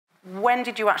when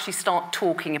did you actually start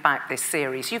talking about this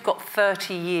series? You've got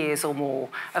 30 years or more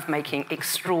of making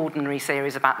extraordinary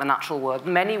series about the natural world,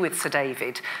 many with Sir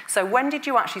David. So when did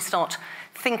you actually start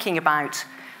thinking about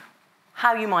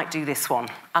how you might do this one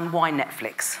and why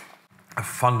Netflix? A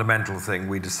fundamental thing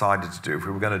we decided to do, if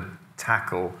we were going to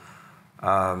tackle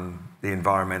the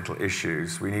environmental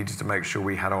issues, we needed to make sure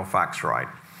we had our facts right.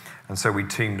 And so we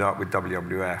teamed up with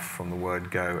WWF from the word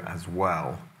go as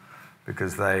well,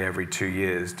 because they, every 2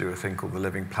 years, do a thing called the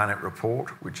Living Planet Report,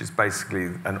 which is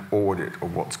basically an audit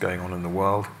of what's going on in the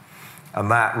world. And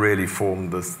that really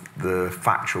formed the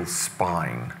factual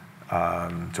spine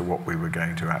to what we were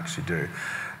going to actually do.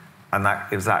 And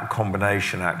it was that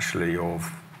combination, actually,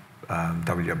 of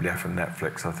WWF and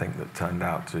Netflix, I think, that turned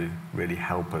out to really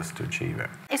help us to achieve it.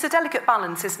 It's a delicate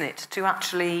balance, isn't it, to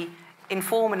actually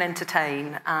inform and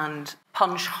entertain and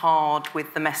punch hard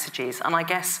with the messages. And I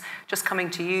guess, just coming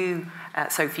to you,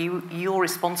 Sophie, you're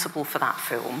responsible for that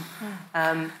film.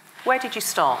 Where did you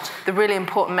start? The really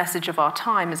important message of our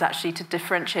time is actually to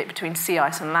differentiate between sea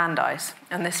ice and land ice.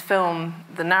 And this film,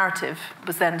 the narrative,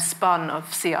 was then spun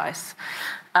of sea ice.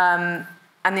 And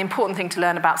the important thing to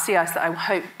learn about sea ice that I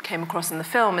hope came across in the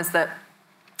film is that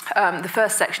the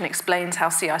first section explains how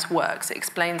sea ice works. It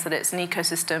explains that it's an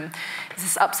ecosystem. It's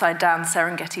this upside-down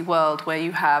Serengeti world where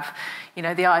you have,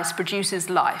 the ice produces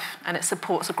life and it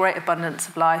supports a great abundance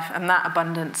of life, and that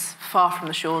abundance, far from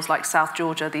the shores like South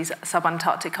Georgia, these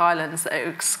sub-Antarctic islands that are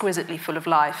exquisitely full of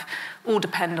life, all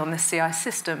depend on this sea ice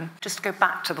system. Just to go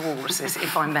back to the walruses,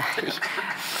 if I may.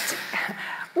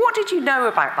 What did you know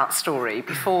about that story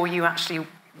before you actually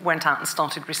went out and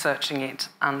started researching it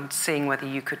and seeing whether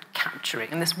you could capture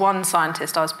it? And this one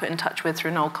scientist I was put in touch with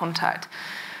through an old contact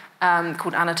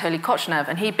called Anatoly Kochnev,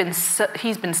 and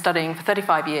he's been studying for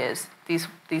 35 years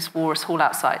these walrus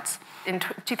haul-out sites. In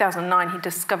 2009, he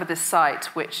discovered this site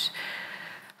which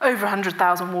over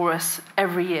 100,000 walrus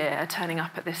every year are turning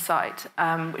up at this site,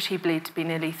 which he believed to be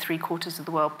nearly 3/4 of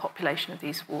the world population of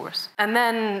these walrus. And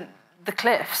then the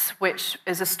cliffs, which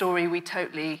is a story we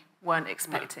totally weren't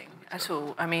expecting at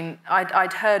all. I mean,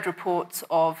 I'd heard reports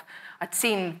of, I'd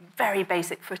seen very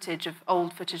basic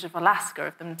old footage of Alaska,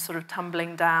 of them sort of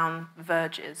tumbling down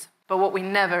verges. But what we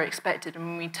never expected,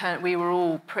 and we were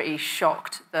all pretty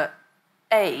shocked that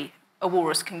a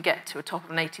walrus can get to a top of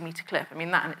an 80-metre cliff. I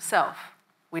mean, that in itself,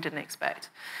 we didn't expect.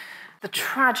 The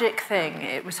tragic thing,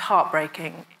 it was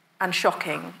heartbreaking and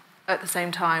shocking at the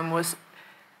same time, was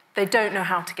they don't know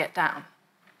how to get down,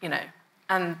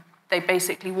 and they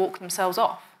basically walk themselves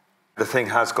off. The thing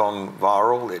has gone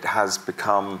viral. It has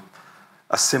become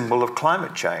a symbol of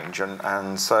climate change,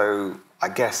 and so I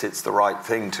guess it's the right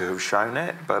thing to have shown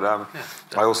it. But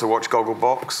I also watch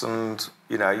Gogglebox, and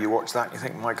you watch that and you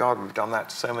think, my God, we've done that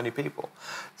to so many people.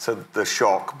 So the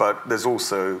shock, but there's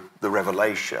also the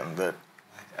revelation that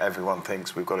everyone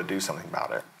thinks we've got to do something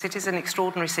about it. It is an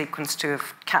extraordinary sequence to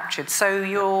have captured. So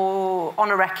you're on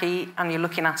a recce and you're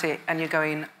looking at it and you're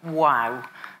going, wow.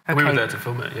 Okay. We were there to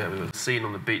film it, yeah. We were seen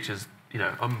on the beaches,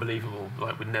 unbelievable.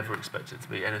 Like, we'd never expected it to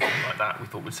be anything like that. We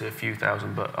thought we'd see a few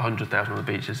thousand, but 100,000 on the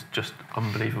beach is just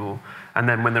unbelievable. And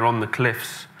then when they're on the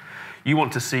cliffs, you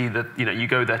want to see that, you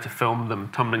go there to film them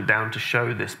tumbling down to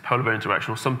show this polar bear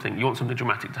interaction or something. You want something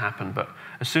dramatic to happen, but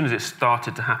as soon as it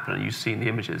started to happen and you've seen the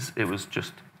images, it was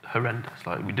just horrendous.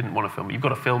 Like, we didn't want to film it. You've got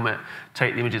to film it,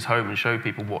 take the images home and show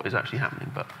people what is actually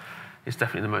happening, but it's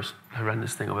definitely the most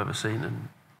horrendous thing I've ever seen. And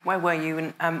where were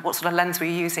you, and what sort of lens were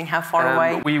you using? How far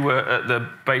away? We were at the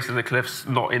base of the cliffs,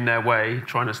 not in their way,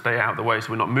 trying to stay out of the way,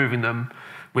 so we're not moving them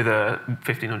with a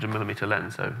 1500mm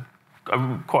lens, so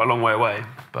quite a long way away,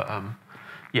 but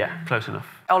yeah, close enough.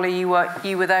 Olly, you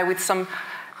were there with some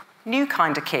new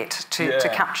kind of kit to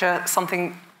capture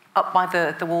something up by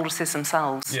the walruses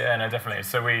themselves. Yeah, no, definitely.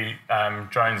 So we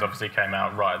drones obviously came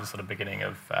out right at the sort of beginning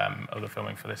of the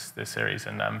filming for this series,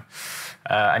 and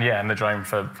the drone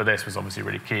for this was obviously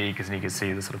really key because you could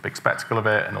see the sort of big spectacle of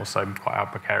it, and also quite how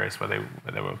precarious where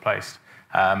they were placed.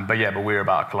 But we were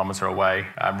about 1 kilometre away,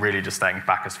 really just staying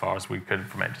back as far as we could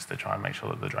from it, just to try and make sure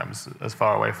that the drone was as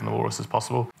far away from the walrus as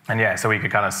possible. And so we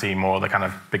could kind of see more of the kind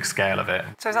of big scale of it.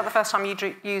 So is that the first time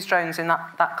you used drones in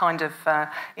that kind of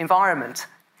environment?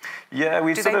 Yeah,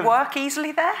 Do they work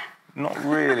easily there? Not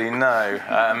really, no.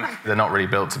 They're not really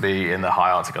built to be in the high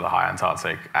Arctic or the high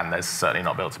Antarctic, and they're certainly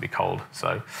not built to be cold.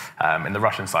 So in the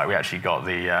Russian site, we actually got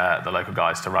the local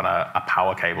guys to run a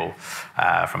power cable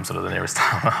from sort of the nearest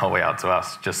town all the way out to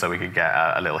us, just so we could get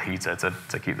a little heater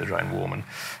to keep the drone warm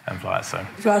and fly it. So,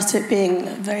 with regards to it being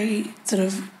a very sort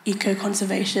of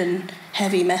eco-conservation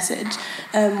heavy message,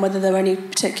 whether there were any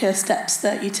particular steps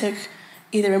that you took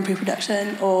either in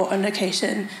pre-production or on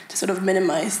location to sort of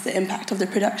minimise the impact of the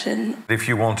production. If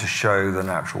you want to show the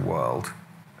natural world,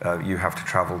 you have to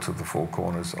travel to the four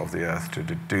corners of the earth to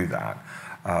do that.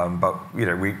 But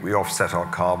we offset our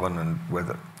carbon, and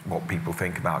what people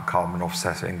think about carbon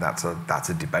offsetting, that's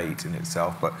a debate in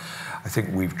itself. But I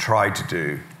think we've tried to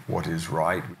do what is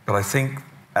right. But I think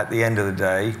at the end of the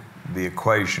day, the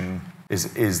equation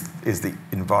is the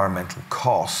environmental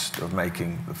cost of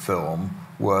making the film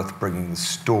worth bringing the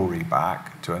story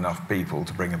back to enough people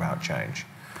to bring about change.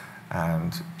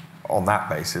 And on that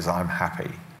basis, I'm happy.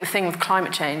 The thing with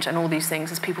climate change and all these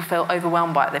things is people feel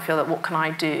overwhelmed by it. They feel that what can I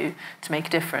do to make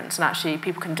a difference? And actually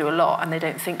people can do a lot and they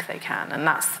don't think they can. And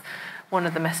that's one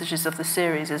of the messages of the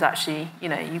series, is actually,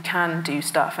 you can do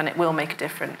stuff and it will make a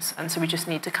difference. And so we just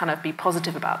need to kind of be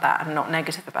positive about that and not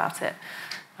negative about it.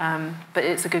 But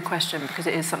it's a good question, because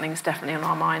it is something that's definitely on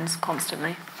our minds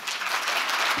constantly.